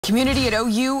Community at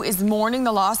OU is mourning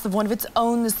the loss of one of its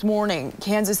own this morning.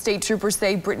 Kansas State troopers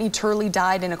say Britney Turley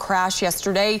died in a crash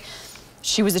yesterday.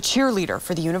 She was a cheerleader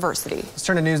for the university. Let's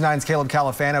turn to News 9's Caleb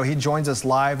Califano. He joins us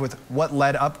live with what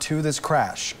led up to this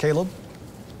crash. Caleb?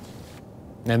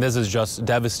 And this is just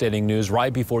devastating news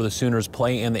right before the Sooners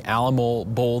play in the Alamo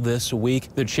Bowl this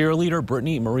week. The cheerleader,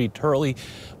 Britney Marie Turley,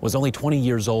 was only 20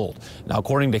 years old. Now,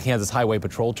 according to Kansas Highway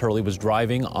Patrol, Turley was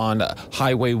driving on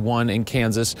Highway 1 in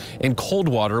Kansas in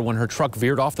Coldwater when her truck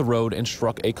veered off the road and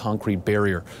struck a concrete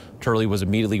barrier. Turley was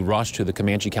immediately rushed to the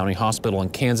Comanche County Hospital in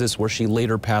Kansas, where she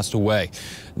later passed away.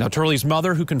 Now, Turley's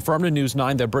mother, who confirmed to News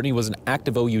 9 that Britney was an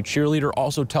active OU cheerleader,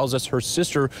 also tells us her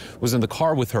sister was in the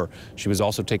car with her. She was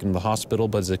also taken to the hospital,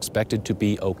 but is expected to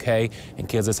be okay. And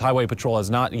Kansas Highway Patrol has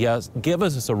not yet given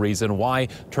us a reason why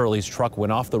Turley's truck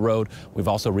went off the road. We've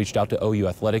also reached out to OU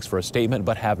Athletics for a statement,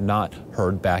 but have not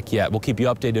heard back yet. We'll keep you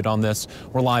updated on this.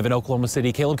 We're live in Oklahoma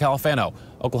City. Caleb Califano,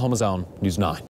 Oklahoma's own News 9.